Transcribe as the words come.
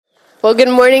Well, good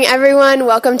morning, everyone.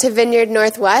 Welcome to Vineyard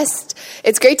Northwest.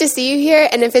 It's great to see you here,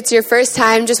 and if it's your first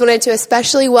time, just wanted to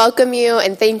especially welcome you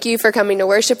and thank you for coming to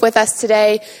worship with us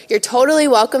today. You're totally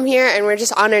welcome here, and we're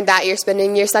just honored that you're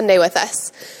spending your Sunday with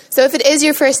us. So if it is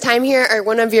your first time here or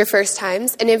one of your first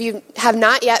times, and if you have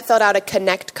not yet filled out a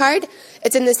Connect card,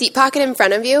 it's in the seat pocket in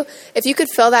front of you. If you could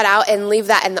fill that out and leave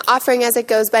that in the offering as it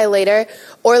goes by later,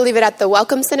 or leave it at the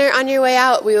Welcome Center on your way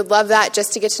out, we would love that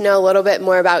just to get to know a little bit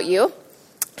more about you.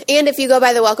 And if you go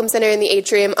by the Welcome Center in the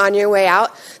atrium on your way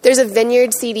out, there's a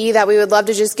Vineyard CD that we would love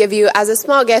to just give you as a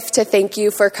small gift to thank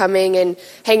you for coming and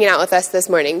hanging out with us this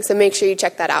morning. So make sure you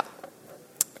check that out.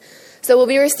 So we'll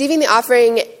be receiving the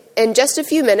offering in just a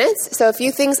few minutes. So a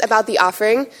few things about the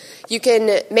offering. You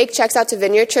can make checks out to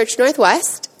Vineyard Church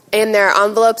Northwest, and there are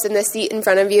envelopes in the seat in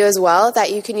front of you as well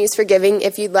that you can use for giving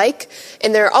if you'd like.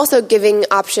 And there are also giving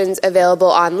options available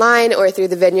online or through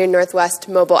the Vineyard Northwest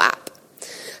mobile app.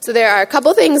 So there are a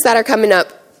couple things that are coming up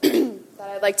that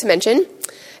I'd like to mention.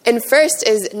 And first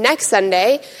is next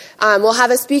Sunday, we'll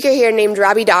have a speaker here named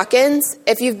Robbie Dawkins.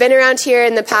 If you've been around here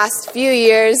in the past few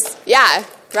years,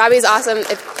 Robbie's awesome.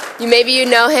 Maybe you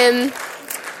know him.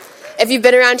 If you've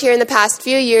been around here in the past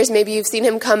few years, maybe you've seen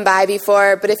him come by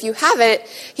before. But if you haven't,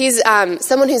 he's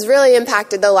someone who's really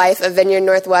impacted the life of Vineyard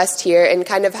Northwest here and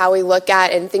kind of how we look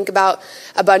at and think about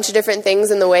a bunch of different things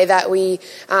in the way that we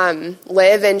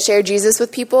live and share Jesus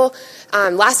with people.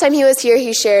 Last time he was here,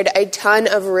 he shared a ton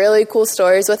of really cool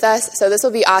stories with us. So this will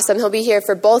be awesome. He'll be here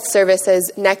for both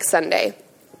services next Sunday.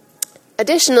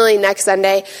 Additionally, next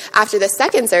Sunday, after the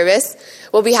second service,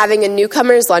 we'll be having a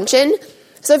newcomers luncheon.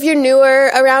 So if you're newer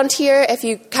around here, if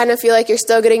you kind of feel like you're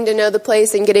still getting to know the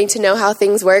place and getting to know how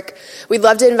things work, we'd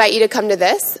love to invite you to come to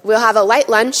this. We'll have a light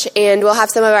lunch, and we'll have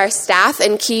some of our staff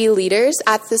and key leaders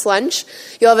at this lunch.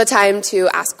 You'll have a time to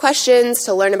ask questions,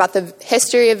 to learn about the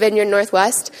history of Vineyard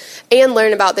Northwest, and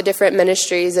learn about the different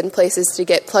ministries and places to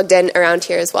get plugged in around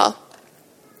here as well.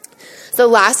 So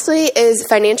lastly is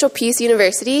Financial Peace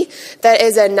University. That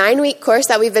is a 9-week course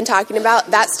that we've been talking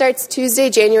about. That starts Tuesday,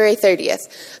 January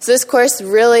 30th. So this course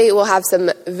really will have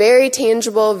some very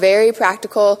tangible, very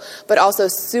practical, but also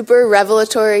super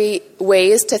revelatory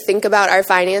ways to think about our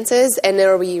finances, and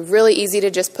it'll be really easy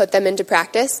to just put them into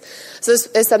practice. So this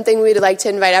is something we'd like to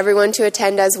invite everyone to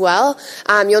attend as well.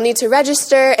 You'll need to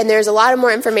register, and there's a lot of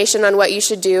more information on what you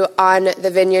should do on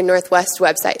the Vineyard Northwest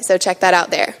website. So check that out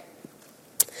there.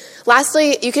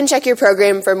 Lastly, you can check your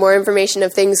program for more information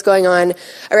of things going on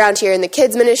around here in the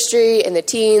kids ministry, in the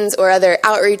teens, or other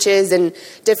outreaches and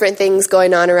different things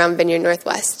going on around Vineyard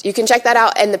Northwest. You can check that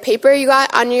out in the paper you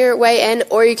got on your way in,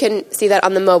 or you can see that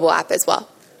on the mobile app as well.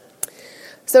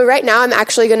 So right now, I'm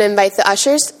actually going to invite the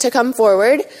ushers to come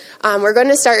forward. We're going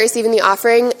to start receiving the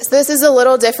offering. So this is a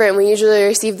little different. We usually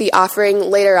receive the offering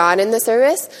later on in the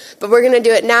service, but we're going to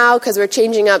do it now because we're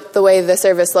changing up the way the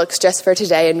service looks just for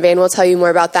today, and Van will tell you more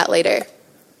about that later.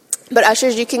 But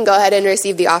ushers, you can go ahead and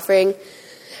receive the offering.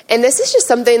 And this is just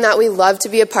something that we love to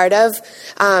be a part of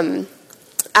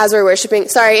as we're worshiping.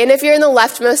 Sorry, and if you're in the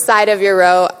leftmost side of your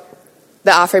row,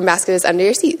 the offering basket is under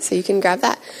your seat, so you can grab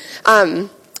that.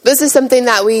 This is something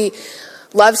that we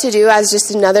love to do as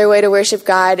just another way to worship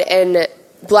God and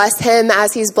bless Him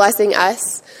as He's blessing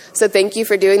us. So thank you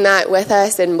for doing that with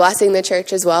us and blessing the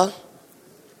church as well.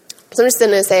 So I'm just going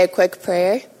to say a quick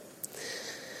prayer.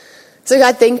 So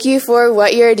God, thank you for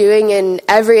what you're doing in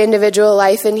every individual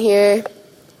life in here.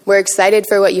 We're excited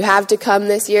for what you have to come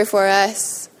this year for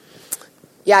us.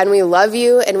 And we love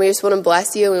you, and we just want to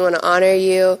bless you, and we want to honor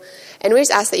you. And we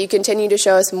just ask that you continue to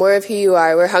show us more of who you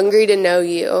are. We're hungry to know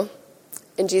you.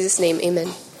 In Jesus' name,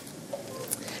 amen.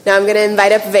 Now I'm going to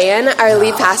invite up Van, our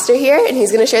lead pastor here, and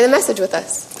he's going to share the message with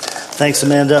us. Thanks,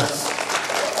 Amanda.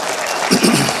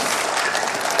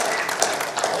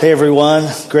 Hey, everyone.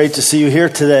 Great to see you here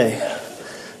today.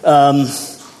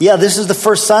 This is the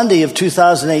first Sunday of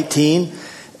 2018.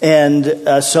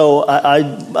 And so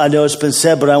I know it's been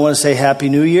said, but I want to say Happy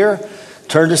New Year.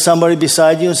 Turn to somebody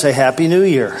beside you and say Happy New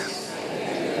Year.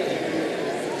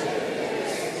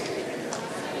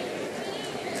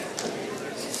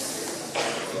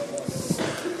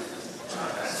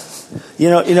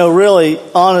 Really,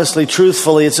 honestly,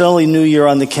 truthfully, it's only New Year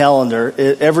on the calendar.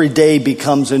 Every day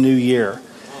becomes a new year.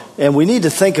 And we need to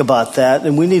think about that,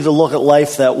 and we need to look at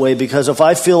life that way, because if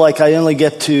I feel like I only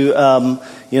get to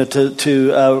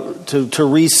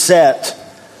reset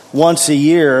once a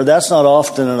year, that's not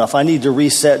often enough. I need to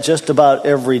reset just about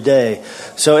every day.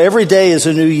 So every day is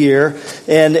a new year,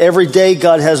 and every day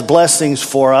God has blessings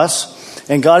for us.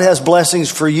 And God has blessings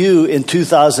for you in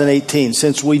 2018,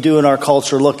 since we do in our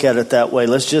culture look at it that way.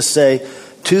 Let's just say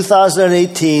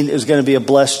 2018 is going to be a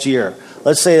blessed year.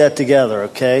 Let's say that together,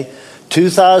 okay?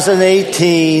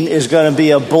 2018 is going to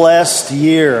be a blessed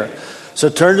year. So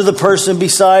turn to the person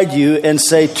beside you and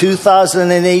say,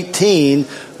 2018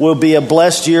 will be a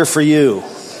blessed year for you.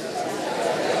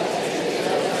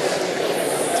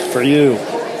 For you.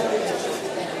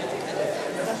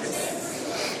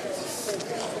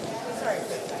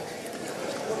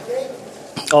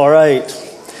 All right.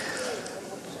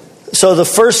 So the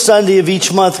first Sunday of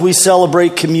each month, we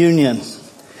celebrate communion.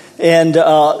 And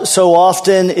so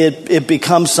often it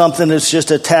becomes something that's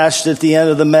just attached at the end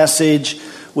of the message.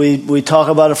 We talk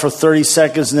about it for 30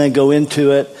 seconds and then go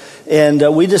into it.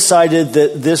 And we decided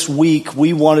that this week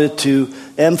we wanted to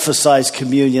emphasize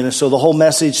communion. And so the whole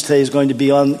message today is going to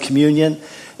be on communion.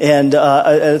 And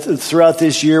throughout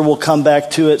this year, we'll come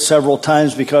back to it several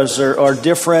times because there are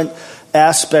different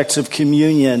aspects of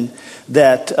communion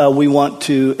that we want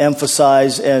to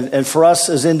emphasize, and for us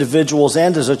as individuals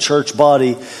and as a church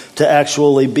body to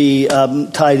actually be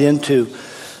tied into.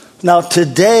 Now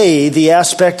today, the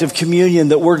aspect of communion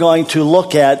that we're going to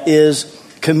look at is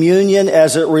communion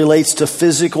as it relates to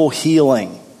physical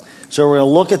healing. So we're going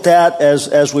to look at that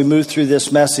as we move through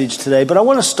this message today. But I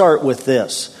want to start with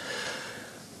this.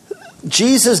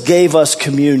 Jesus gave us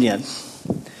communion,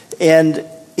 and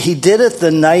he did it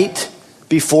the night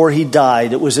before he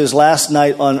died. It was his last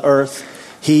night on earth.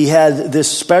 He had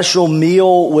this special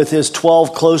meal with his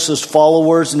 12 closest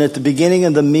followers, and at the beginning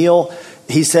of the meal,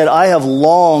 he said, I have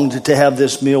longed to have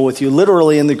this meal with you.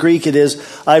 Literally in the Greek it is,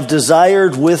 I've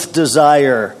desired with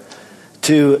desire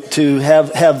to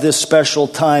have this special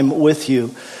time with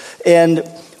you. And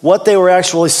what they were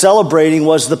actually celebrating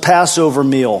was the Passover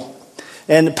meal.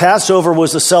 And Passover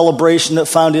was a celebration that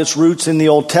found its roots in the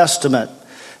Old Testament.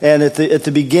 And at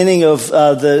the beginning of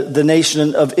the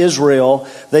nation of Israel,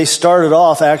 they started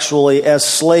off actually as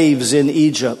slaves in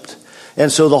Egypt.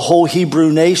 And so the whole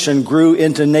Hebrew nation grew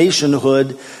into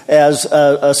nationhood as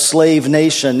a slave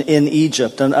nation in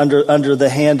Egypt and under the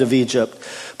hand of Egypt.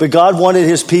 But God wanted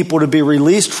his people to be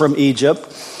released from Egypt,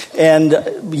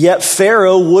 and yet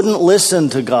Pharaoh wouldn't listen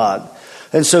to God.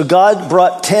 And so God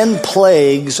brought 10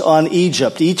 plagues on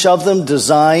Egypt, each of them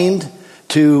designed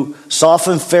to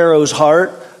soften Pharaoh's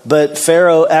heart. But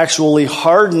Pharaoh actually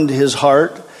hardened his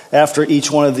heart after each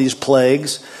one of these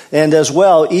plagues. And as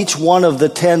well, each one of the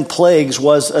 10 plagues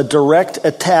was a direct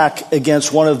attack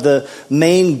against one of the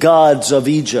main gods of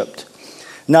Egypt.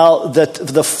 Now,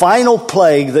 the final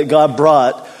plague that God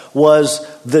brought was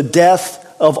the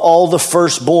death of all the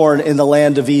firstborn in the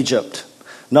land of Egypt.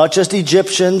 Not just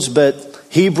Egyptians, but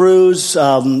Hebrews,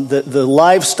 the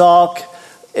livestock,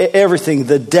 everything,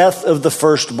 the death of the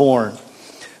firstborn.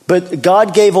 But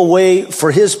God gave a way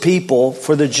for his people,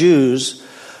 for the Jews,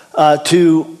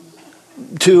 to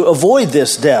avoid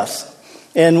this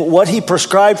death. And what he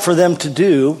prescribed for them to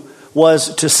do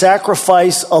was to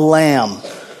sacrifice a lamb.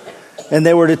 And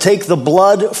they were to take the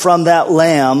blood from that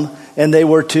lamb and they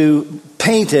were to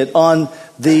paint it on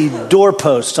the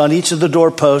doorposts, on each of the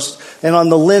doorposts and on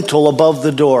the lintel above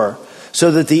the door,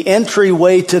 so that the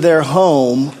entryway to their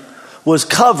home was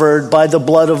covered by the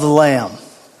blood of the lamb.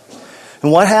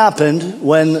 And what happened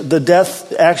when the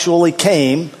death actually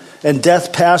came and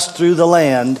death passed through the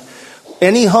land?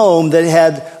 Any home that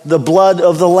had the blood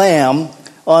of the lamb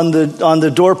on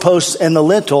the doorposts and the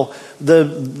lintel, the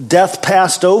death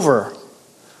passed over.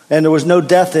 And there was no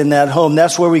death in that home.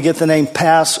 That's where we get the name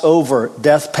Passover.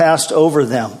 Death passed over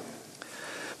them.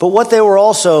 But what they were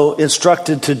also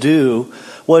instructed to do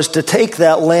was to take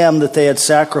that lamb that they had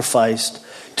sacrificed,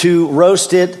 to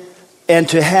roast it, and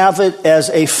to have it as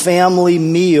a family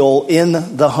meal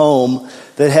in the home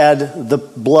that had the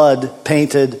blood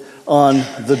painted on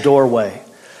the doorway.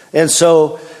 And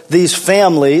so these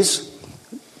families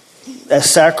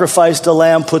sacrificed a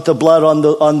lamb, put the blood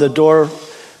on the door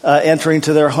entering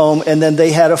to their home, and then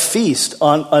they had a feast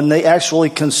and they actually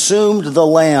consumed the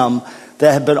lamb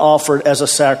that had been offered as a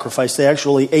sacrifice. They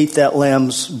actually ate that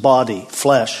lamb's body,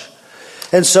 flesh.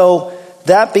 And so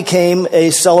that became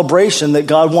a celebration that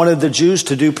God wanted the Jews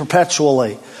to do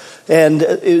perpetually. And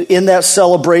in that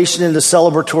celebration, in the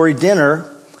celebratory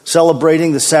dinner,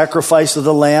 celebrating the sacrifice of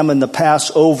the lamb and the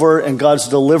Passover and God's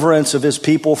deliverance of his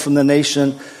people from the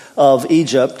nation of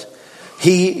Egypt,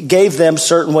 he gave them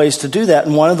certain ways to do that.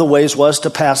 And one of the ways was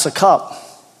to pass a cup.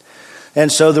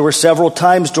 And so there were several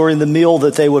times during the meal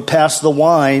that they would pass the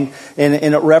wine, and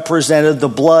it represented the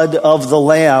blood of the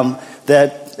lamb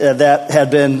that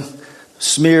had been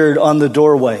smeared on the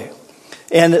doorway.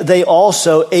 And they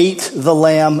also ate the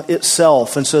lamb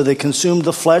itself. And so they consumed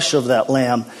the flesh of that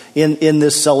lamb in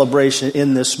this celebration,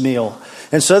 in this meal.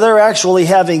 And so they're actually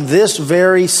having this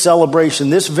very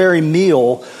celebration, this very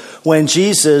meal when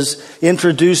Jesus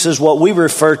introduces what we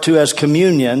refer to as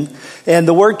communion. And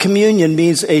the word communion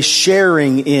means a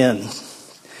sharing in.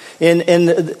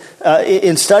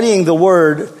 In studying the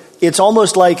word, it's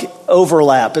almost like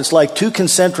overlap. It's like two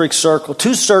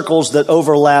circles that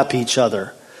overlap each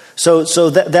other. So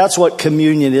that's what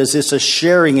communion is. It's a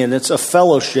sharing in. It's a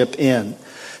fellowship in.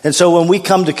 And so when we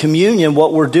come to communion,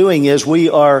 what we're doing is we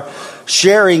are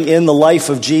sharing in the life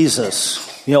of Jesus.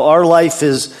 Our life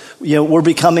is, we're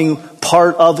becoming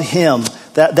part of him.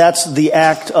 That's the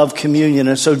act of communion.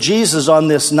 And so Jesus on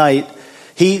this night,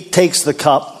 he takes the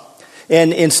cup,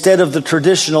 and instead of the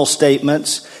traditional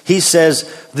statements, he says,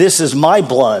 "This is my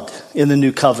blood in the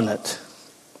new covenant."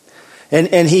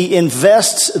 And he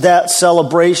invests that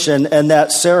celebration and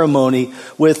that ceremony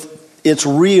with its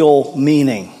real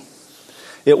meaning.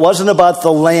 It wasn't about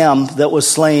the lamb that was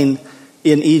slain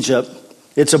in Egypt.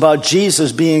 It's about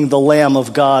Jesus being the Lamb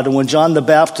of God. And when John the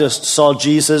Baptist saw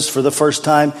Jesus for the first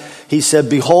time, he said,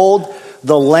 "Behold,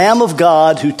 the Lamb of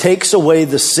God who takes away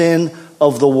the sin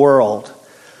of the world."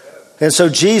 And so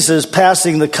Jesus,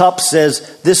 passing the cup, says,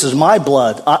 "This is my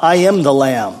blood. I am the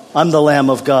Lamb. I'm the Lamb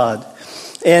of God."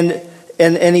 And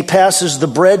he passes the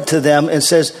bread to them and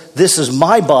says, "This is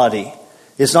my body."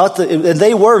 It's not and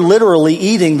they were literally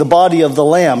eating the body of the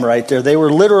lamb right there. They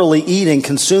were literally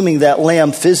consuming that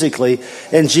lamb physically.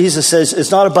 And Jesus says,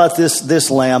 it's not about this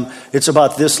lamb, it's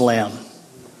about this lamb.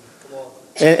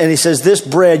 And he says, this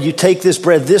bread, you take this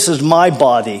bread, this is my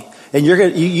body. And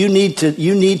you need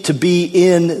to be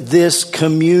in this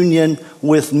communion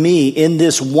with me, in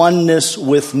this oneness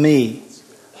with me.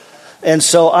 And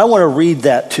so I want to read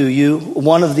that to you,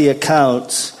 one of the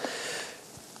accounts.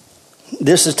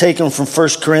 This is taken from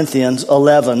 1 Corinthians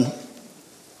 11.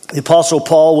 The Apostle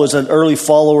Paul was an early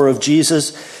follower of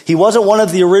Jesus. He wasn't one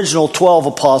of the original 12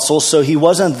 apostles, so he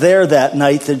wasn't there that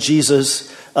night that Jesus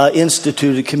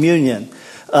instituted communion.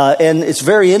 And it's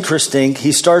very interesting.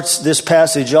 He starts this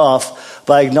passage off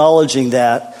by acknowledging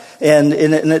that. And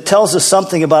it tells us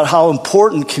something about how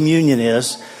important communion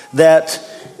is, that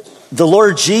the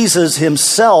Lord Jesus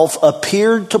himself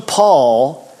appeared to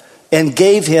Paul and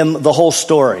gave him the whole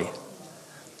story.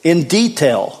 In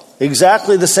detail,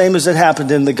 exactly the same as it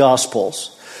happened in the Gospels.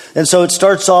 And so it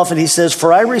starts off and he says,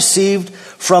 "For I received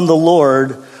from the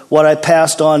Lord what I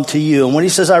passed on to you." And when he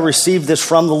says I received this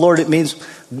from the Lord, it means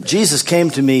Jesus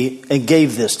came to me and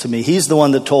gave this to me. He's the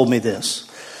one that told me this.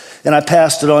 And I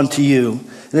passed it on to you.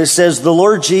 And it says, "The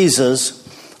Lord Jesus,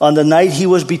 on the night he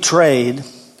was betrayed,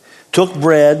 took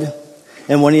bread,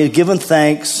 and when he had given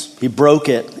thanks, he broke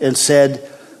it and said,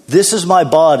 'This is my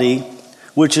body,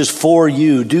 which is for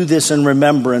you. Do this in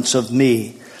remembrance of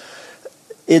me.'"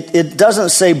 It doesn't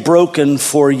say broken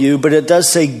for you, but it does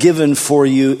say given for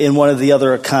you in one of the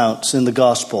other accounts in the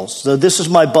Gospels. So this is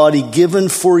my body given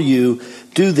for you.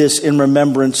 Do this in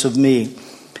remembrance of me.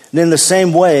 And in the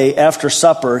same way, after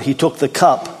supper, he took the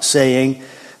cup, saying,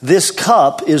 "This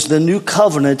cup is the new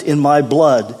covenant in my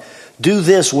blood. Do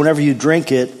this whenever you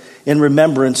drink it in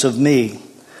remembrance of me.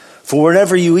 For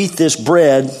whenever you eat this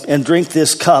bread and drink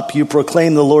this cup, you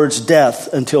proclaim the Lord's death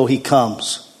until he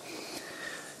comes."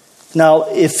 Now,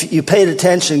 if you paid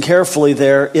attention carefully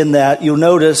there in that, you'll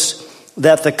notice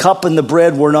that the cup and the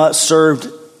bread were not served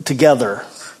together.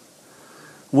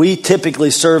 We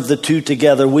typically serve the two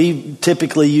together. We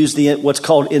typically use what's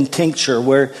called intincture,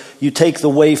 where you take the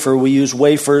wafer. We use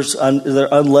wafers, they're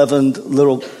unleavened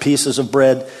little pieces of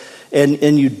bread,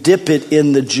 and you dip it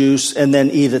in the juice and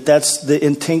then eat it. That's the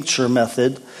intincture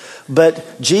method.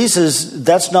 But Jesus,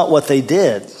 that's not what they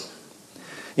did.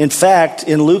 In fact,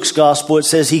 in Luke's gospel, it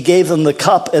says he gave them the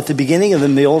cup at the beginning of the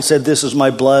meal and said, "This is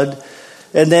my blood."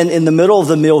 And then in the middle of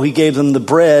the meal, he gave them the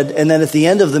bread. And then at the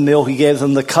end of the meal, he gave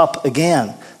them the cup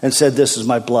again and said, "This is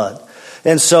my blood."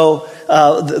 And so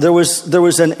there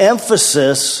was an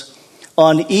emphasis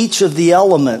on each of the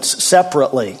elements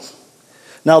separately.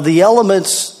 Now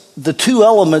the two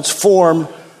elements form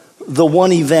the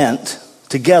one event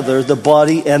together, the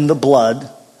body and the blood,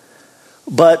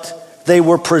 but they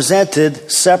were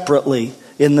presented separately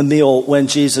in the meal when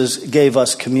Jesus gave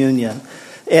us communion.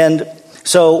 And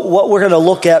so what we're going to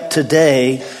look at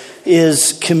today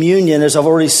is communion, as I've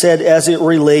already said, as it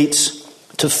relates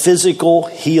to physical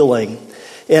healing.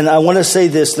 And I want to say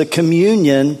this, the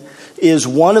communion is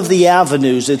one of the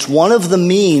avenues, it's one of the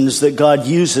means that God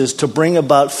uses to bring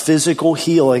about physical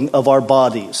healing of our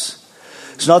bodies.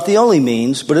 It's not the only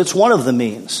means, but it's one of the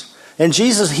means. And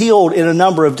Jesus healed in a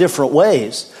number of different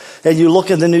ways. And you look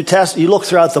in the New Testament, you look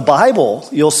throughout the Bible,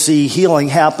 you'll see healing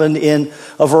happen in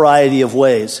a variety of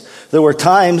ways. There were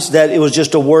times that it was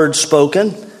just a word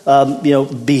spoken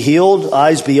be healed,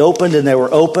 eyes be opened, and they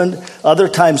were opened. Other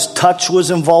times touch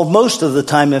was involved. Most of the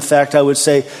time, in fact, I would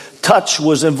say touch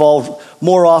was involved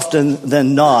more often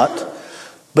than not.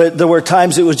 But there were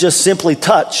times it was just simply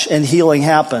touch and healing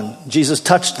happened. Jesus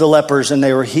touched the lepers and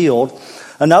they were healed.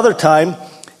 Another time,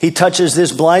 he touches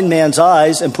this blind man's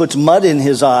eyes and puts mud in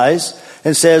his eyes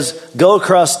and says, go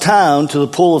across town to the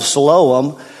pool of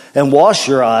Siloam and wash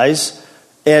your eyes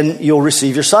and you'll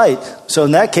receive your sight. So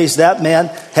in that case, that man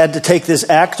had to take this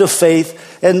act of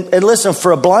faith. And listen,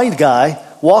 for a blind guy,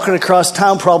 walking across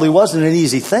town probably wasn't an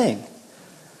easy thing.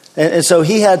 And so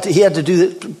he had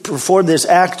to perform this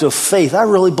act of faith. I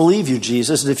really believe you,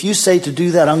 Jesus. And if you say to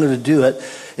do that, I'm going to do it.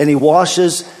 And he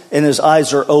washes and his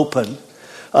eyes are open.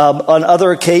 On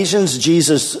other occasions,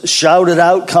 Jesus shouted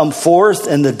out, come forth,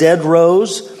 and the dead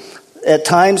rose. At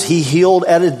times, he healed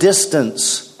at a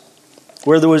distance,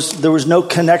 where there was no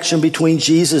connection between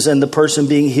Jesus and the person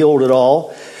being healed at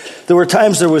all. There were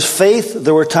times there was faith.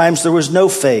 There were times there was no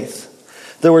faith.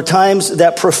 There were times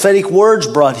that prophetic words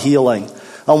brought healing.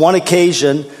 On one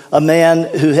occasion, a man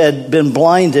who had been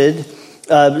blinded,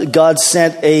 God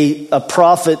sent a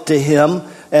prophet to him,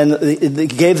 and he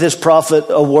gave this prophet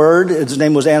a word. His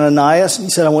name was Ananias. He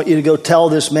said, I want you to go tell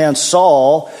this man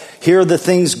Saul, here are the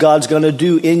things God's going to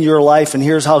do in your life, and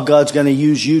here's how God's going to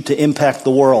use you to impact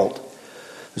the world.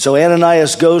 So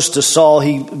Ananias goes to Saul.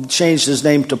 He changed his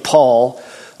name to Paul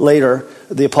later,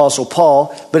 the Apostle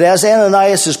Paul. But as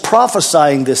Ananias is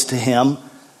prophesying this to him,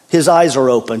 his eyes are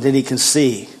opened and he can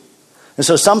see. And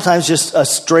so sometimes just a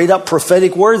straight up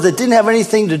prophetic word that didn't have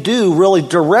anything to do really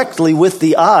directly with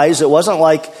the eyes. It wasn't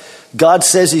like God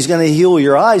says he's going to heal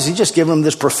your eyes. He just gave him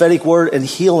this prophetic word and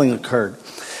healing occurred.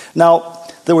 Now,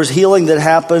 there was healing that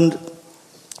happened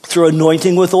through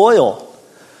anointing with oil.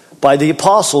 By the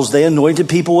apostles, they anointed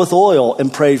people with oil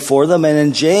and prayed for them. And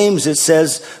in James, it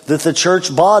says that the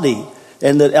church body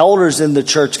and that elders in the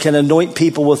church can anoint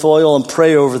people with oil and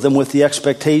pray over them with the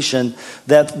expectation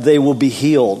that they will be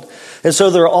healed. And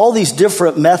so there are all these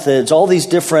different methods, all these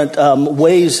different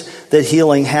ways that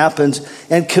healing happens.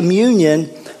 And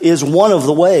communion is one of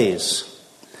the ways.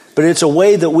 But it's a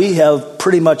way that we have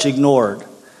pretty much ignored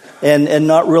and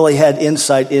not really had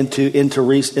insight into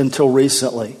until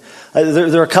recently.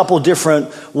 There are a couple of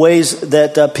different ways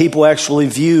that people actually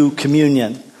view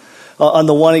communion. On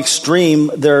the one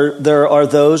extreme, there are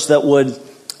those that would,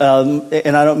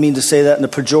 and I don't mean to say that in a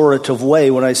pejorative way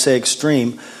when I say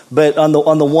extreme, but on the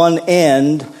one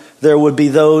end, there would be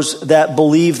those that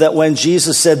believe that when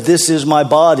Jesus said, "This is my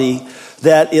body,"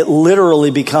 that it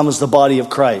literally becomes the body of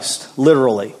Christ,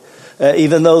 literally.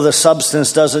 Even though the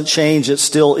substance doesn't change, it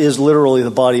still is literally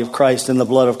the body of Christ and the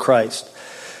blood of Christ.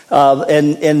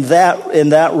 And in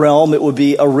that realm, it would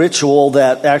be a ritual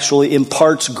that actually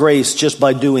imparts grace just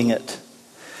by doing it.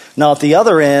 Now, at the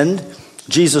other end,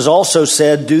 Jesus also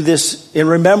said, "Do this in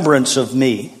remembrance of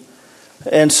me."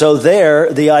 And so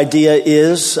there, the idea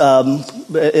is,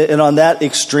 and on that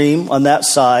extreme, on that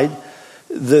side,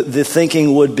 the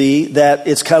thinking would be that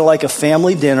it's kind of like a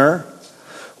family dinner,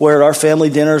 where at our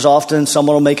family dinners, often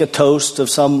someone will make a toast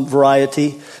of some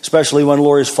variety, especially when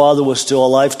Lori's father was still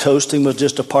alive. Toasting was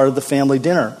just a part of the family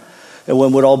dinner. And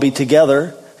when we'd all be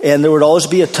together, and there would always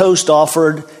be a toast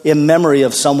offered in memory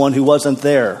of someone who wasn't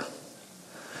there.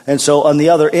 And so on the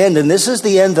other end, and this is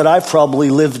the end that I've probably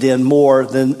lived in more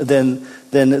than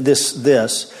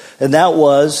this, and that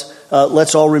was,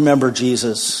 let's all remember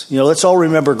Jesus. Let's all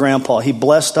remember Grandpa. He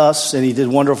blessed us and he did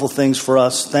wonderful things for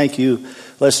us. Thank you.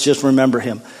 Let's just remember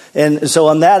him. And so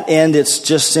on that end, it's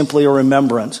just simply a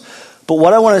remembrance. But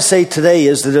what I want to say today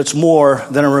is that it's more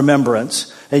than a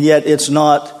remembrance, and yet it's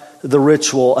not the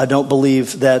ritual. I don't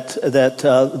believe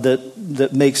that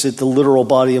makes it the literal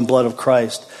body and blood of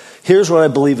Christ. Here's what I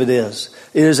believe it is.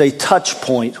 It is a touch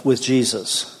point with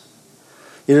Jesus.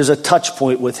 It is a touch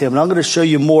point with him. And I'm going to show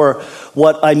you more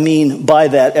what I mean by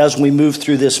that as we move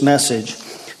through this message.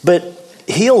 But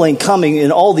healing coming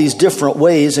in all these different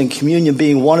ways, and communion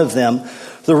being one of them,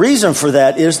 the reason for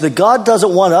that is that God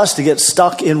doesn't want us to get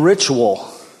stuck in ritual.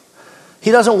 He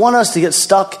doesn't want us to get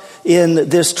stuck in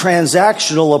this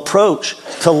transactional approach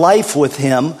to life with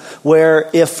him, where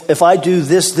if I do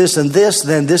this, and this,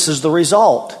 then this is the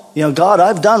result. God,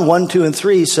 I've done 1, 2, and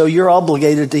 3, so you're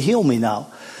obligated to heal me now.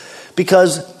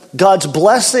 Because God's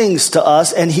blessings to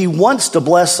us, and he wants to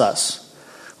bless us.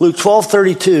 Luke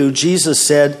 12:32, Jesus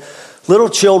said, "Little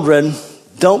children,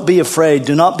 don't be afraid,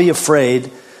 do not be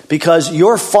afraid, because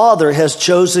your Father has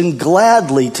chosen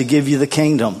gladly to give you the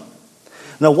kingdom."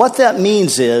 Now, what that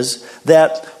means is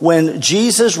that when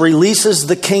Jesus releases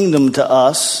the kingdom to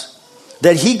us,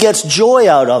 that he gets joy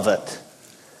out of it.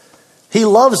 He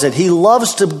loves it. He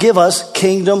loves to give us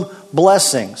kingdom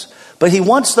blessings. But he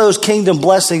wants those kingdom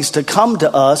blessings to come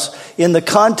to us in the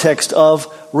context of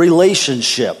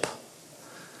relationship.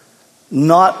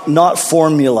 Not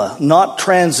formula, not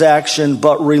transaction,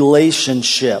 but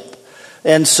relationship.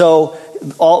 And so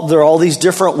there are all these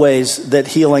different ways that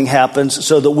healing happens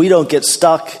so that we don't get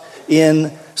stuck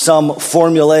in some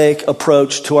formulaic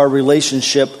approach to our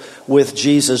relationship with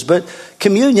Jesus. But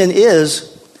communion is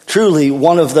truly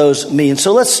one of those means.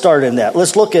 So let's start in that.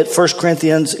 Let's look at 1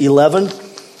 Corinthians 11,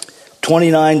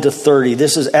 29 to 30.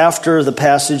 This is after the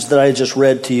passage that I just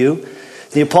read to you.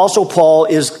 The Apostle Paul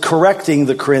is correcting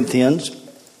the Corinthians,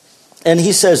 and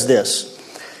he says this.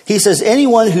 He says,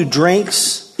 anyone who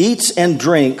eats and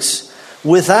drinks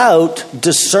without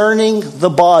discerning the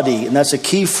body, and that's a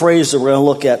key phrase that we're going to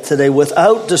look at today,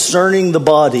 without discerning the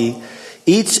body,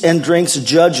 eats and drinks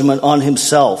judgment on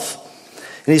himself.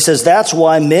 And he says, that's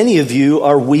why many of you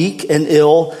are weak and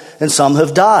ill, and some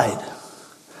have died.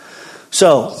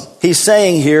 So he's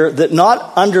saying here that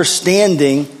not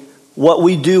understanding what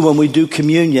we do when we do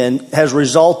communion has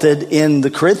resulted in the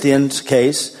Corinthians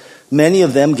case, many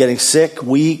of them getting sick,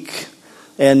 weak,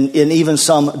 and even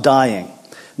some dying.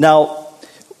 Now,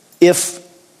 if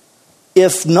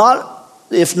not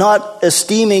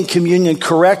esteeming communion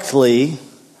correctly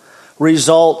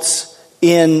results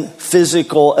in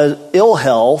physical ill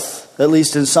health, at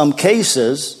least in some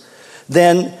cases,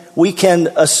 then we can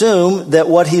assume that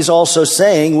what he's also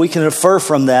saying, we can infer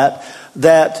from that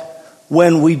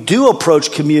when we do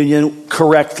approach communion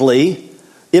correctly,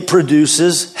 it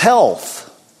produces health.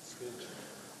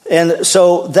 And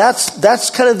so that's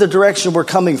kind of the direction we're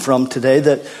coming from today,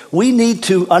 that we need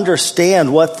to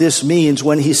understand what this means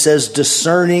when he says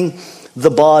discerning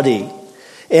the body.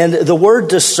 And the word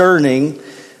discerning,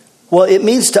 well, it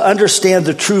means to understand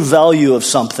the true value of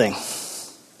something,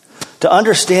 to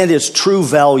understand its true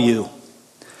value.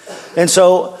 And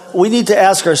so we need to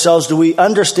ask ourselves, do we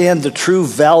understand the true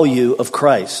value of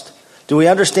Christ? Do we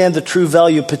understand the true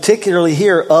value, particularly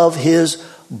here, of his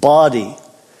body?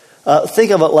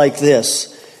 Think of it like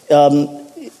this.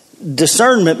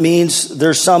 Discernment means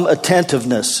there's some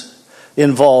attentiveness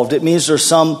involved. It means there's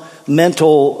some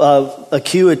mental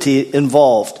acuity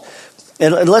involved.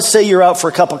 And let's say you're out for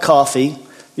a cup of coffee.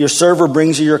 Your server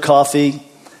brings you your coffee.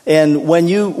 And when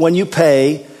you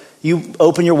pay, you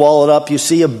open your wallet up, you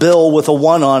see a bill with a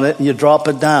 1 on it, and you drop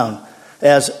it down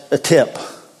as a tip.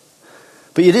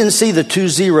 But you didn't see the 2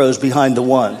 zeros behind the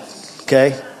 1,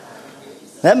 okay?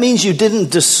 That means you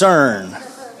didn't discern.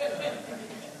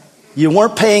 You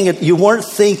weren't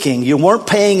thinking, you weren't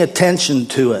paying attention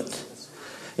to it.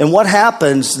 And what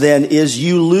happens then is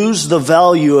you lose the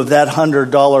value of that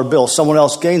 $100 bill. Someone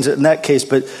else gains it in that case,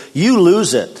 but you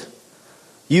lose it.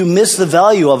 You miss the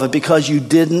value of it because you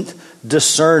didn't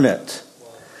discern it.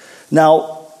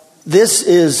 Now, this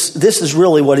is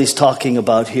really what he's talking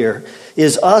about here,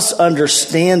 is us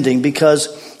understanding, because,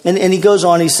 and he goes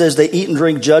on, he says they eat and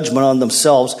drink judgment on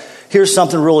themselves. Here's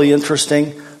something really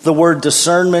interesting. The word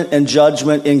discernment and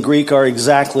judgment in Greek are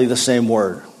exactly the same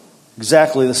word.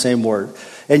 Exactly the same word.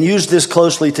 And used this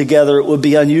closely together, it would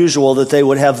be unusual that they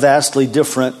would have vastly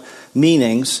different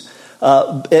meanings.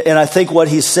 And I think what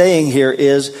he's saying here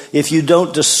is, if you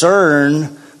don't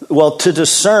discern, well, to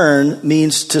discern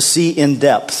means to see in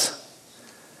depth.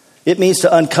 It means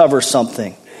to uncover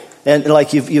something. And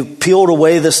like you've peeled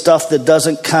away the stuff that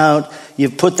doesn't count,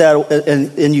 you've put that,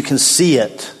 and you can see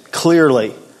it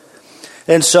clearly.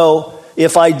 And so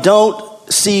if I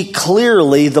don't see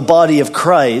clearly the body of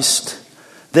Christ,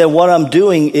 then what I'm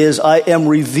doing is I am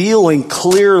revealing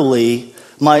clearly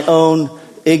my own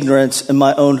ignorance and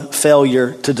my own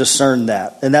failure to discern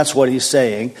that. And that's what he's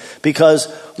saying. Because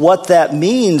what that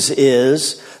means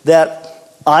is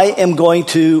that I am going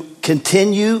to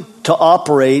continue to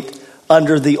operate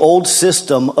under the old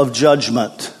system of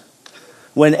judgment.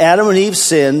 When Adam and Eve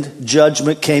sinned,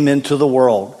 judgment came into the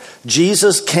world.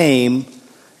 Jesus came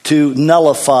to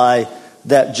nullify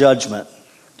that judgment.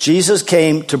 Jesus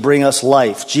came to bring us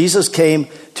life. Jesus came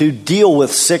to deal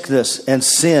with sickness and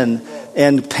sin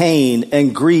and pain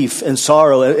and grief and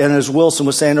sorrow. And as Wilson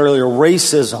was saying earlier,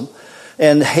 racism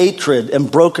and hatred and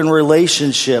broken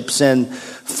relationships and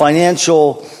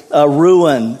financial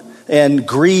ruin and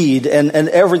greed and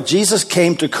Jesus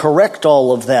came to correct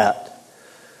all of that.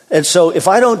 And so if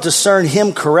I don't discern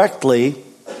him correctly,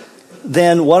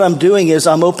 then what I'm doing is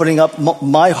I'm opening up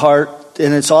my heart,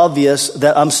 and it's obvious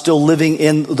that I'm still living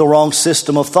in the wrong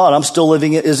system of thought. I'm still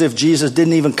living it as if Jesus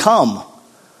didn't even come,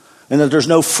 and that there's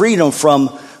no freedom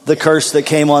from the curse that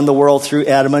came on the world through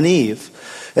Adam and Eve.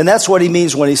 And that's what he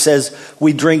means when he says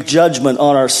we drink judgment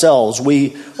on ourselves.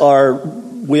 We are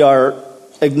we are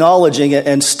acknowledging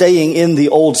and staying in the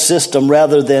old system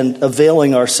rather than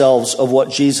availing ourselves of what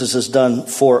Jesus has done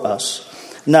for us.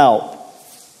 Now,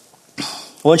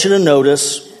 I want you to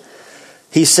notice,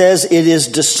 he says it is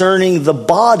discerning the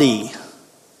body,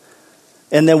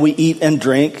 and then we eat and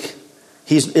drink.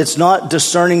 It's not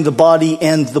discerning the body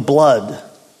and the blood.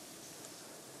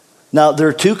 Now, there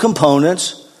are two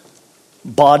components,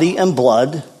 body and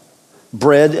blood,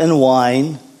 bread and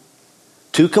wine,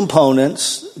 two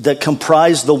components that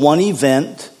comprise the one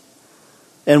event.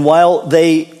 And while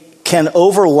they can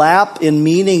overlap in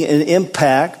meaning and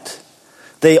impact,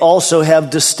 they also have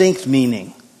distinct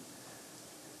meaning.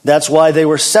 That's why they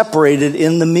were separated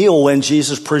in the meal when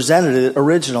Jesus presented it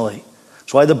originally.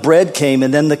 That's why the bread came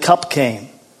and then the cup came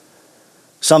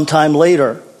sometime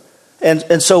later.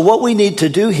 And so what we need to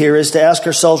do here is to ask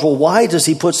ourselves, well, why does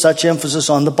he put such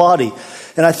emphasis on the body?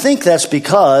 And I think that's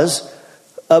because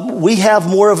we have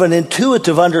more of an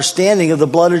intuitive understanding of the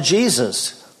blood of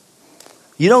Jesus.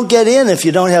 You don't get in if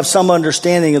you don't have some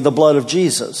understanding of the blood of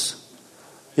Jesus.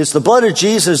 It's the blood of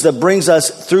Jesus that brings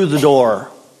us through the door.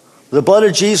 The blood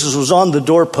of Jesus was on the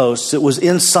doorposts. It was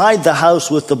inside the house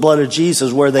with the blood of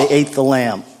Jesus where they ate the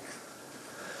lamb.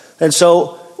 And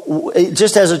so,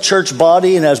 just as a church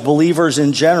body and as believers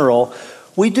in general,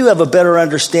 we do have a better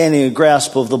understanding and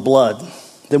grasp of the blood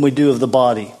than we do of the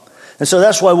body. And so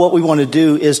that's why what we want to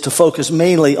do is to focus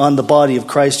mainly on the body of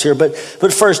Christ here. But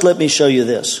first, let me show you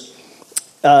this.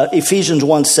 Ephesians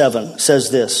 1:7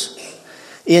 says this: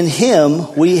 in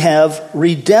him we have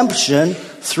redemption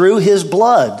through his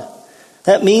blood.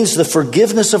 That means the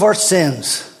forgiveness of our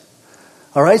sins.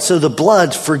 All right, so the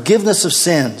blood, forgiveness of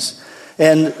sins.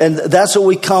 And that's what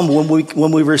we come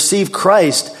when we receive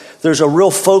Christ. There's a real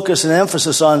focus and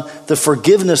emphasis on the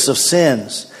forgiveness of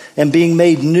sins and being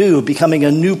made new, becoming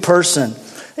a new person.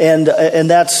 And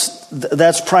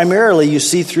that's primarily, you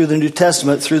see through the New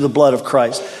Testament, through the blood of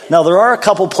Christ. Now, there are a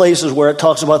couple places where it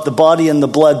talks about the body and the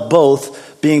blood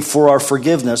both being for our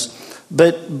forgiveness.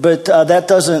 But that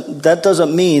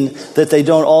doesn't mean that they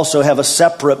don't also have a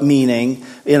separate meaning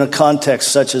in a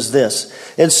context such as this.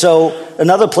 And so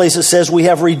another place it says we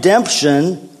have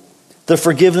redemption, the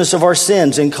forgiveness of our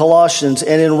sins in Colossians.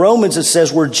 And in Romans it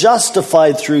says we're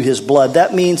justified through his blood.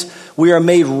 That means we are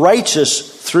made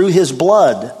righteous through his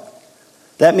blood.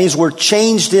 That means we're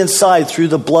changed inside through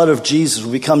the blood of Jesus.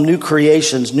 We become new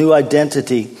creations, new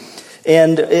identity,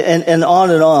 and on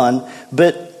and on.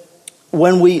 But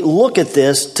when we look at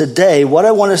this today, what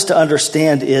I want us to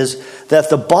understand is that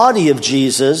the body of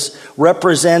Jesus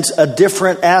represents a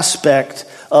different aspect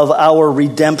of our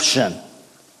redemption.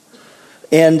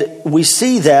 And we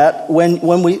see that when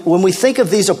we think of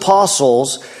these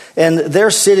apostles and they're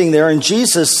sitting there and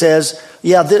Jesus says,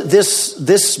 yeah,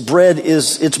 this bread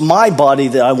it's my body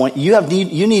that I want.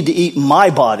 You need to eat my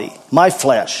body, my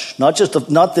flesh, not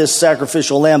this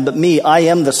sacrificial lamb, but me. I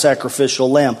am the sacrificial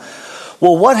lamb.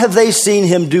 Well, what have they seen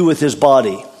him do with his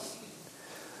body?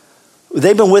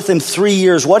 They've been with him 3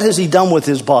 years. What has he done with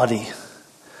his body?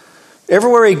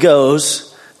 Everywhere he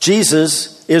goes,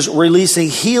 Jesus is releasing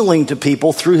healing to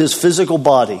people through his physical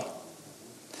body.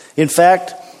 In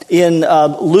fact, in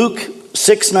Luke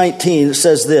 6:19, it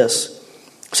says this.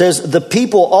 It says, the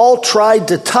people all tried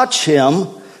to touch him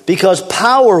because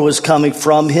power was coming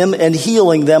from him and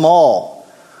healing them all.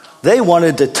 They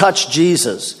wanted to touch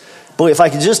Jesus. Boy, if I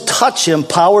can just touch him,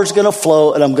 power's going to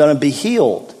flow and I'm going to be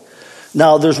healed.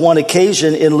 Now, there's one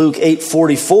occasion in Luke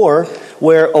 8:44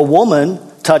 where a woman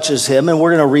touches him, and we're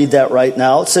going to read that right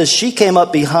now. It says she came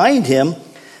up behind him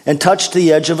and touched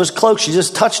the edge of his cloak. She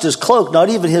just touched his cloak, not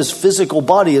even his physical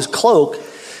body, his cloak.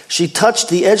 She touched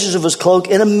the edges of his cloak,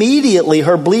 and immediately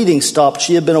her bleeding stopped.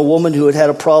 She had been a woman who had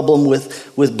had a problem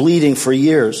with bleeding for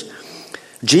years.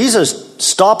 Jesus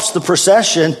stops the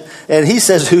procession, and he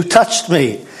says, who touched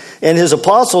me? And his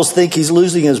apostles think he's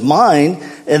losing his mind,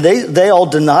 and they all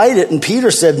denied it. And Peter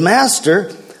said,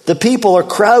 Master, the people are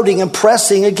crowding and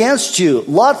pressing against you.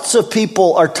 Lots of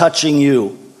people are touching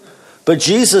you. But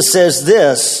Jesus says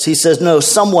this, he says, no,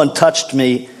 someone touched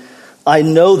me. I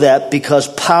know that because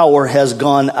power has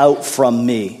gone out from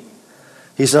me.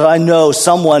 He said, I know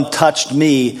someone touched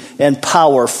me and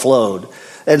power flowed.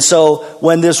 And so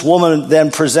when this woman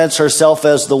then presents herself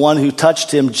as the one who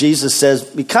touched him, Jesus says,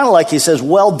 kind of like he says,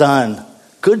 well done,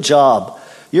 good job.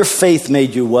 Your faith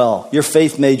made you well. Your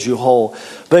faith made you whole.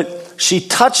 But she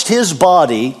touched his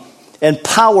body and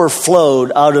power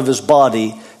flowed out of his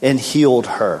body and healed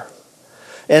her.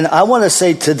 And I want to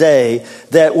say today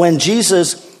that when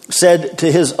Jesus said to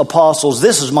his apostles,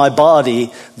 this is my body,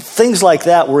 things like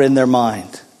that were in their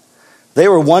mind. They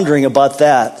were wondering about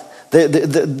that.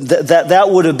 That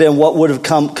would have been what would have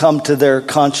come to their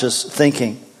conscious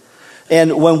thinking.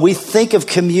 And when we think of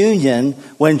communion,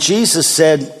 when Jesus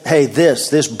said, hey,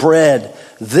 this bread,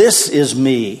 this is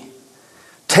me.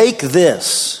 Take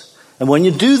this. And when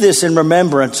you do this in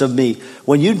remembrance of me,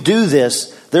 when you do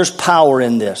this, there's power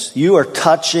in this. You are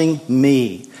touching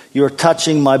me. You are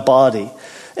touching my body.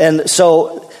 And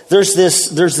so there's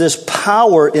this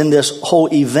power in this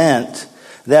whole event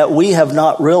that we have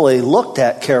not really looked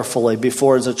at carefully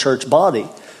before as a church body,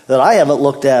 that I haven't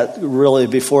looked at really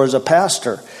before as a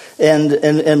pastor, and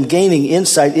am gaining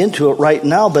insight into it right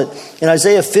now. But in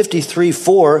Isaiah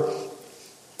 53:4,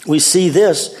 we see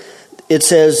this. It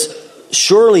says,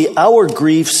 surely our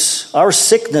griefs, our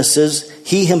sicknesses,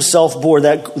 he himself bore.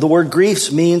 That the word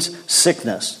griefs means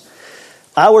sickness.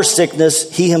 Our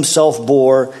sickness he himself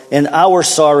bore, and our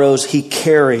sorrows he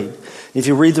carried. If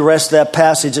you read the rest of that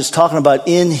passage, it's talking about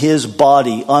in his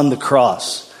body on the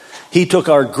cross. He took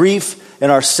our grief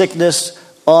and our sickness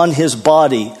on his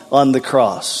body on the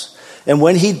cross. And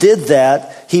when he did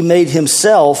that, he made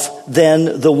himself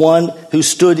then the one who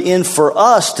stood in for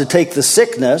us to take the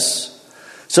sickness,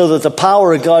 so that the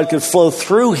power of God could flow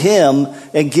through him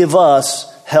and give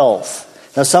us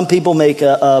health. Now, some people make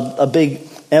a big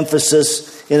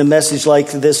emphasis in a message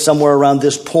like this, somewhere around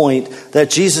this point, that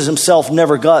Jesus himself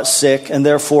never got sick, and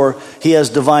therefore he has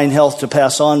divine health to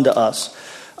pass on to us.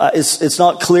 It's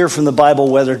not clear from the Bible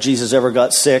whether Jesus ever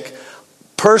got sick.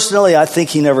 Personally, I think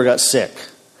he never got sick.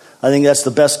 I think that's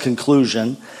the best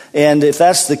conclusion. And if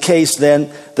that's the case, then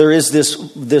there is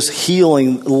this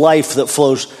healing life that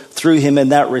flows through him in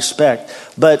that respect.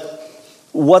 But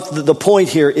what the point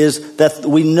here is that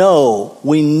we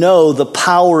know the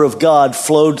power of God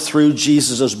flowed through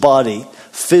Jesus' body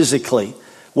physically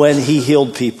when he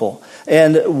healed people.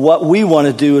 And what we want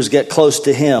to do is get close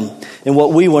to him. And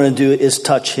what we want to do is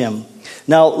touch him.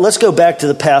 Now, let's go back to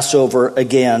the Passover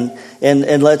again,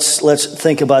 and let's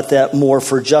think about that more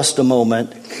for just a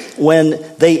moment. When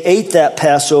they ate that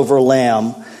Passover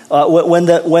lamb, when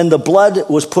the blood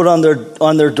was put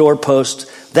on their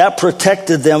doorpost, that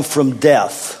protected them from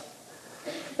death.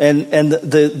 And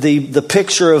the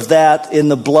picture of that in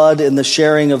the blood, in the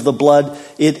sharing of the blood,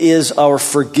 it is our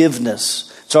forgiveness.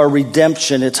 It's our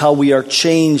redemption. It's how we are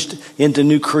changed into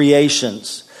new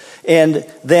creations. And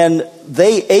then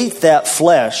they ate that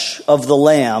flesh of the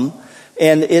lamb.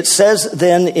 And it says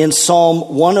then in Psalm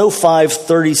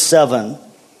 105:37,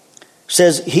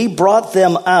 says, he brought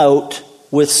them out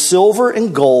with silver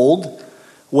and gold.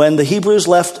 When the Hebrews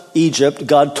left Egypt,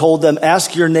 God told them,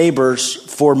 ask your neighbors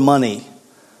for money.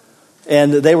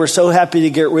 And they were so happy to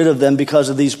get rid of them because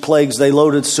of these plagues. They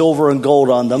loaded silver and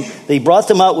gold on them. They brought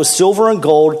them out with silver and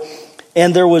gold,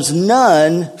 and there was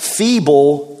none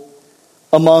feeble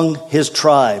among his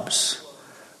tribes.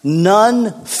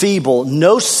 None feeble.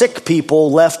 No sick people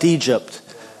left Egypt.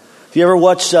 If you ever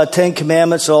watch Ten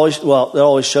Commandments, it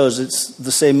always shows it's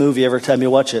the same movie every time you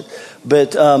watch it.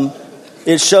 But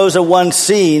it shows at one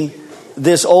scene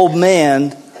this old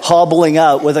man hobbling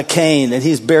out with a cane, and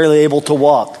he's barely able to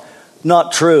walk.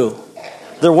 Not true.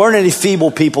 There weren't any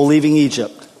feeble people leaving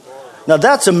Egypt. Now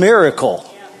that's a miracle.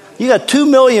 You got 2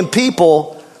 million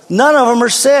people, none of them are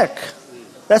sick.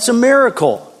 That's a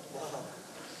miracle.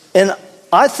 And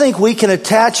I think we can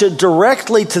attach it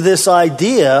directly to this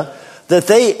idea that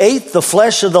they ate the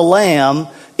flesh of the lamb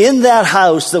in that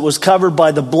house that was covered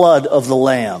by the blood of the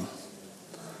lamb.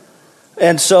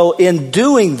 And so in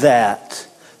doing that,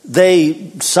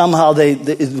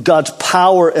 God's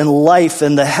power and life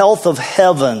and the health of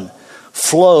heaven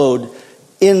flowed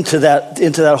into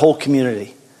that whole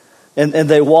community. And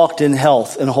they walked in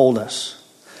health and wholeness.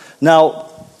 Now,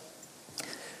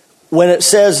 when it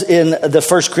says in the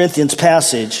 1 Corinthians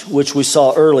passage, which we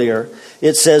saw earlier,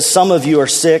 it says some of you are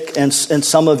sick and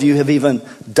some of you have even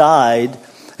died.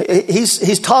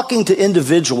 He's talking to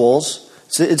individuals.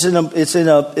 It's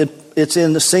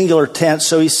in the singular tense.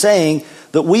 So he's saying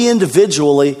that we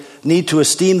individually need to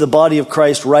esteem the body of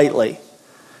Christ rightly.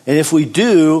 And if we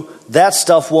do, that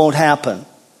stuff won't happen.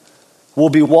 We'll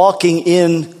be walking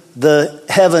in the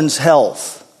heaven's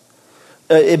health.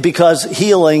 Because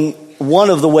healing, one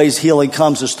of the ways healing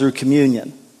comes is through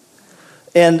communion.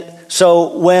 And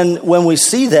so when we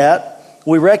see that,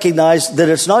 we recognize that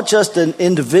it's not just an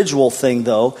individual thing,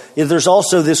 though. There's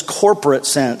also this corporate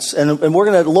sense. And we're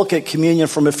going to look at communion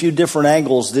from a few different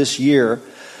angles this year.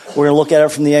 We're going to look at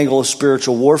it from the angle of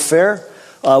spiritual warfare.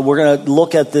 We're going to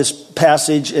look at this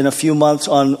passage in a few months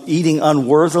on eating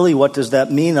unworthily. What does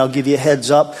that mean? I'll give you a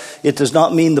heads up. It does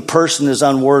not mean the person is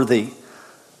unworthy.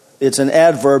 It's an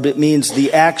adverb. It means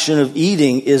the action of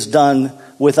eating is done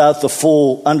without the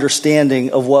full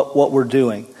understanding of what we're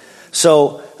doing.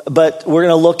 But we're going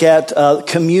to look at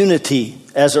community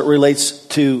as it relates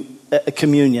to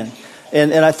communion.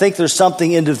 And I think there's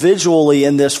something individually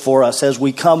in this for us as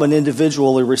we come and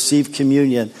individually receive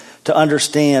communion to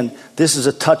understand this is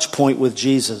a touch point with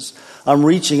Jesus. I'm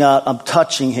reaching out, I'm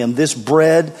touching him. This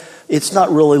bread, it's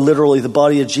not really literally the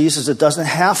body of Jesus. It doesn't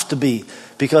have to be,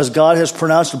 because God has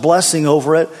pronounced a blessing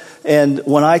over it. And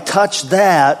when I touch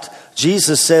that,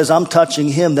 Jesus says I'm touching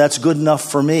him. That's good enough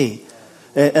for me.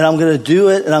 And I'm going to do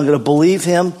it, and I'm going to believe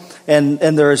him. And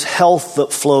there is health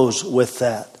that flows with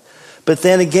that. But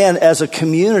then again, as a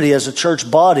community, as a church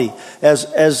body,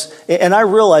 and I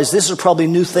realize this is probably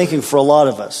new thinking for a lot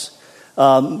of us.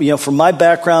 From my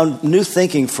background, new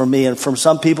thinking for me, and from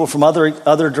some people from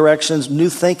other directions, new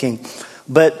thinking.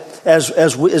 But as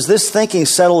this thinking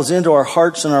settles into our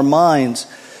hearts and our minds,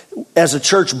 as a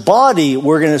church body,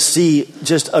 we're going to see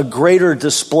just a greater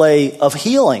display of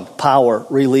healing power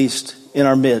released in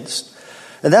our midst.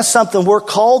 And that's something we're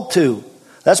called to.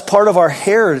 That's part of our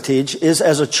heritage, is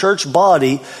as a church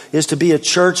body, is to be a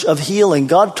church of healing.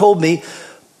 God told me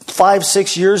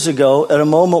 5-6 years ago, at a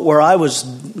moment where I was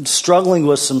struggling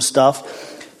with some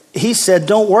stuff, he said,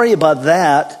 don't worry about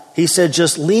that. He said,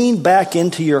 just lean back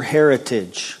into your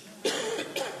heritage.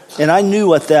 And I knew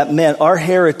what that meant. Our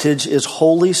heritage is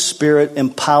Holy Spirit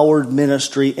empowered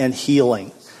ministry and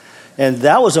healing. And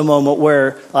that was a moment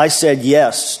where I said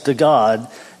yes to God.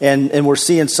 And we're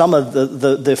seeing some of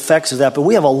the effects of that. But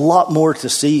we have a lot more to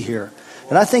see here.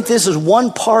 And I think this is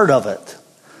one part of it.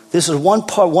 This is one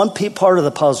part of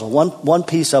the puzzle, one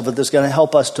piece of it that's going to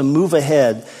help us to move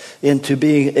ahead into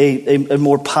being a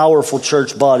more powerful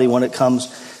church body when it comes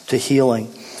to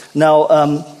healing.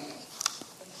 Now,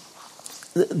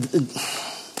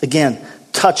 again,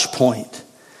 touch point.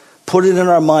 Put it in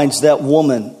our minds, that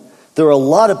woman. There were a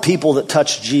lot of people that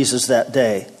touched Jesus that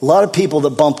day. A lot of people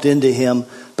that bumped into him,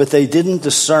 but they didn't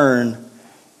discern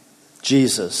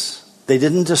Jesus. They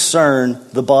didn't discern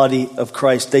the body of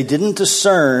Christ. They didn't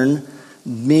discern,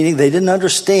 meaning they didn't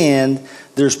understand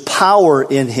there's power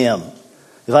in him.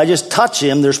 If I just touch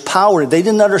him, there's power. They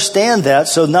didn't understand that,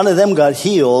 so none of them got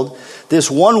healed. This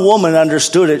one woman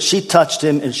understood it. She touched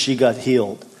him and she got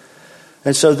healed.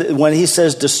 And so when he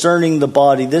says discerning the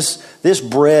body, this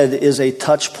bread is a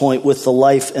touch point with the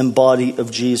life and body of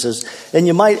Jesus. And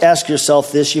you might ask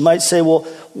yourself this. You might say, well,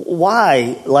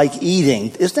 why like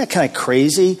eating? Isn't that kind of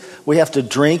crazy? We have to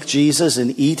drink Jesus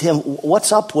and eat him.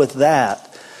 What's up with that?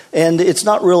 And it's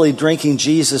not really drinking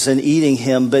Jesus and eating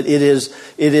him, but it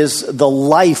is the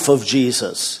life of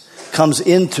Jesus comes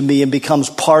into me and becomes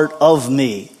part of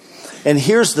me. And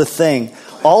here's the thing.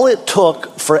 All it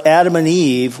took for Adam and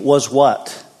Eve was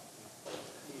what?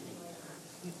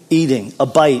 Eating, a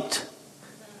bite.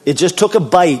 It just took a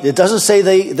bite. It doesn't say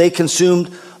they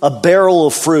consumed a barrel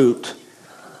of fruit.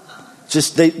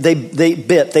 Just they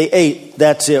bit, they ate.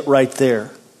 That's it right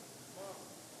there.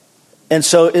 And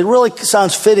so it really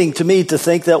sounds fitting to me to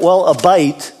think that, well, a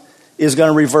bite is going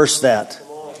to reverse that.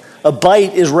 A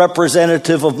bite is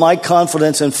representative of my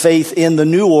confidence and faith in the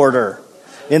new order,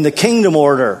 in the kingdom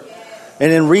order.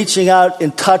 And in reaching out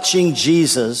and touching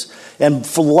Jesus, and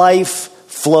life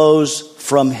flows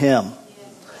from him.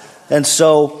 And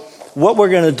so what we're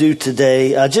going to do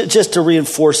today, just to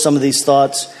reinforce some of these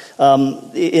thoughts,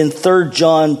 in 3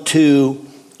 John 2,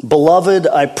 beloved,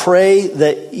 I pray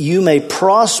that you may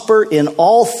prosper in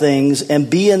all things and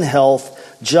be in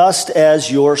health just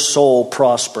as your soul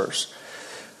prospers.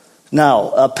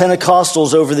 Now,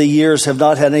 Pentecostals over the years have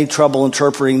not had any trouble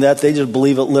interpreting that. They just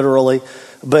believe it literally.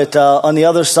 But on the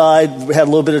other side, we had a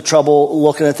little bit of trouble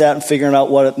looking at that and figuring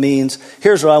out what it means.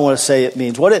 Here's what I want to say it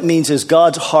means. What it means is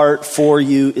God's heart for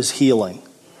you is healing.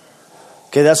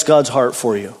 Okay, that's God's heart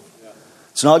for you.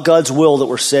 It's not God's will that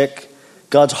we're sick.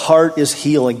 God's heart is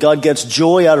healing. God gets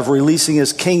joy out of releasing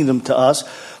his kingdom to us.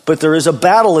 But there is a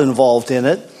battle involved in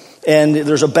it. And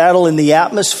there's a battle in the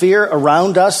atmosphere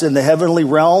around us in the heavenly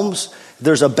realms.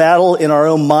 There's a battle in our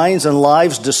own minds and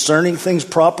lives discerning things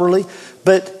properly.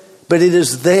 But it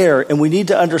is there, and we need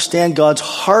to understand God's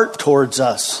heart towards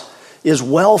us is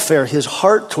welfare. His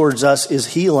heart towards us is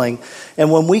healing. And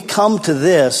when we come to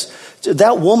this,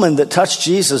 that woman that touched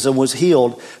Jesus and was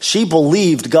healed, she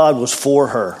believed God was for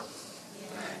her.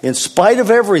 In spite of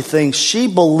everything, she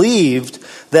believed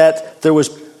that there was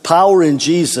power in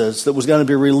Jesus that was going to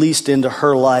be released into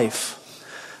her life.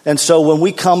 And so when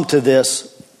we come to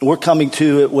this, we're coming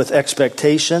to it with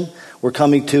expectation. We're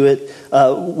coming to it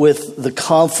with the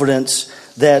confidence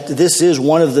that this is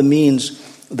one of the means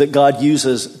that God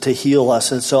uses to heal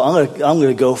us. And so I'm going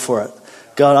to go for it.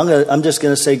 God, I'm just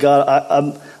going to say,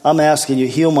 God, I'm asking you,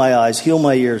 heal my eyes, heal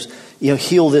my ears,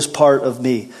 heal this part of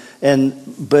me.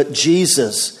 But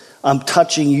Jesus, I'm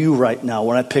touching you right now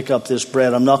when I pick up this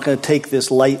bread. I'm not going to take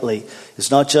this lightly. It's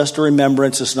not just a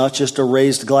remembrance. It's not just a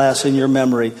raised glass in your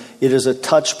memory. It is a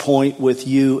touch point with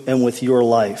you and with your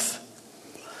life.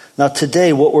 Now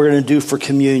today, what we're going to do for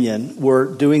communion, we're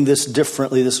doing this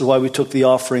differently. This is why we took the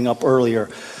offering up earlier.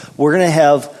 We're going to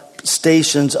have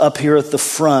stations up here at the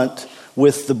front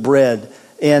with the bread.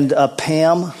 And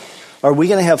Pam, are we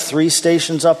going to have 3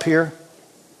 stations up here?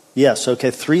 Yes,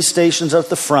 okay, 3 stations at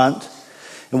the front.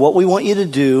 And what we want you to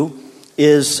do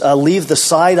is leave the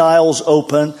side aisles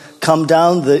open, come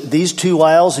down these 2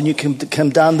 aisles, and you can come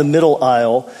down the middle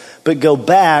aisle, but go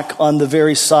back on the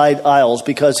very side aisles,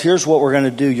 because here's what we're going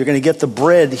to do. You're going to get the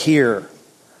bread here,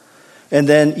 and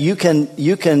then you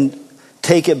can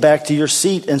take it back to your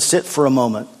seat and sit for a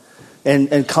moment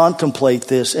and contemplate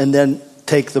this, and then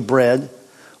take the bread.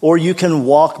 Or you can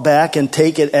walk back and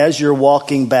take it as you're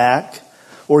walking back.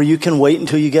 Or you can wait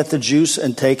until you get the juice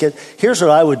and take it. Here's what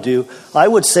I would do. I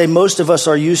would say most of us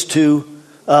are used to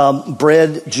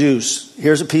bread juice.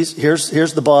 Here's a piece.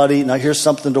 Here's the body. Now here's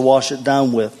something to wash it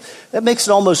down with. That makes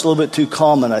it almost a little bit too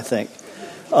common, I think.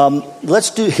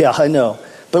 Yeah, I know.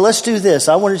 But let's do this.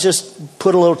 I want to just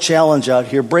put a little challenge out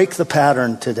here. Break the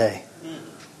pattern today.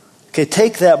 Okay,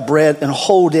 take that bread and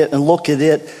hold it and look at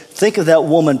it. Think of that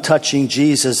woman touching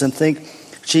Jesus and think,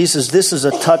 Jesus, this is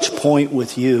a touch point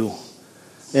with you.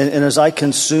 And as I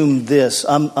consume this,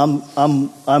 I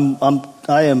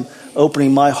am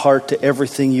opening my heart to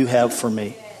everything you have for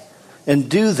me. And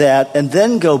do that, and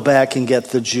then go back and get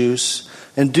the juice,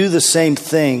 and do the same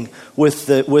thing with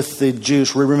the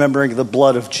juice, remembering the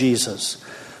blood of Jesus.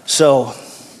 So,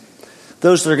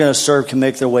 those that are going to serve can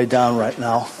make their way down right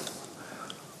now.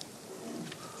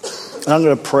 And I'm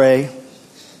going to pray.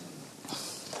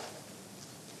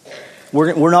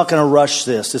 We're not going to rush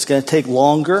this. It's going to take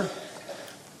longer.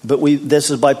 But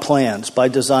this is by plans, by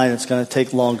design. It's going to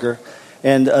take longer.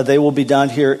 And they will be down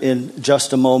here in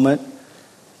just a moment.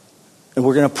 And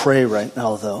we're going to pray right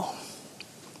now, though.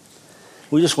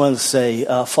 We just want to say,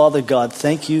 Father God,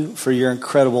 thank you for your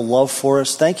incredible love for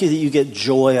us. Thank you that you get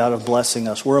joy out of blessing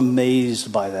us. We're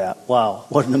amazed by that. Wow,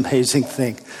 what an amazing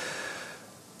thing.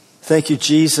 Thank you,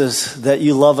 Jesus, that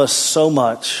you love us so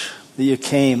much that you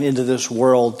came into this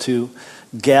world to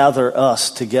gather us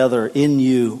together in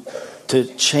you, to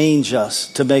change us,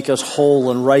 to make us whole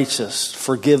and righteous,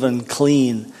 forgiven,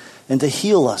 clean, and to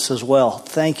heal us as well.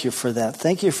 Thank you for that.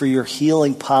 Thank you for your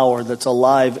healing power that's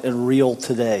alive and real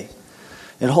today.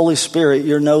 And Holy Spirit,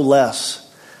 you're no less.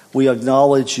 We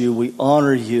acknowledge you. We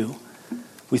honor you.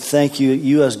 We thank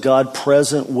you as God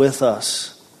present with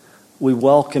us. We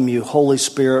welcome you. Holy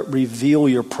Spirit, reveal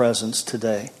your presence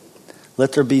today.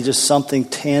 Let there be just something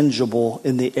tangible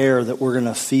in the air that we're going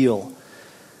to feel.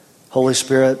 Holy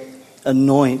Spirit,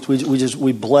 anoint.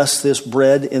 We bless this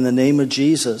bread in the name of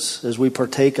Jesus as we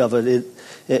partake of it,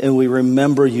 and we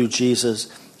remember you, Jesus,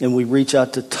 and we reach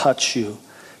out to touch you,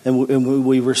 and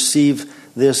we receive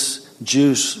this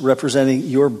juice representing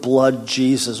your blood,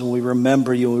 Jesus, and we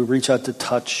remember you, and we reach out to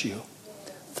touch you.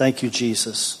 Thank you,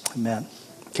 Jesus. Amen.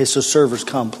 Okay, so servers,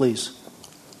 come, please.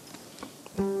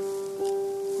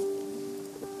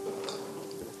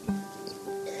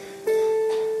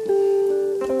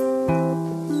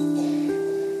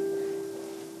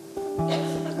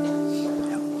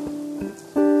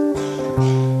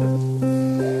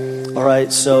 All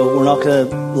right, so we're not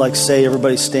going to say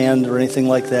everybody stand or anything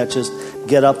like that. Just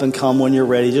get up and come when you're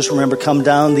ready. Just remember, come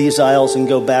down these aisles and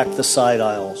go back the side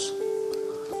aisles.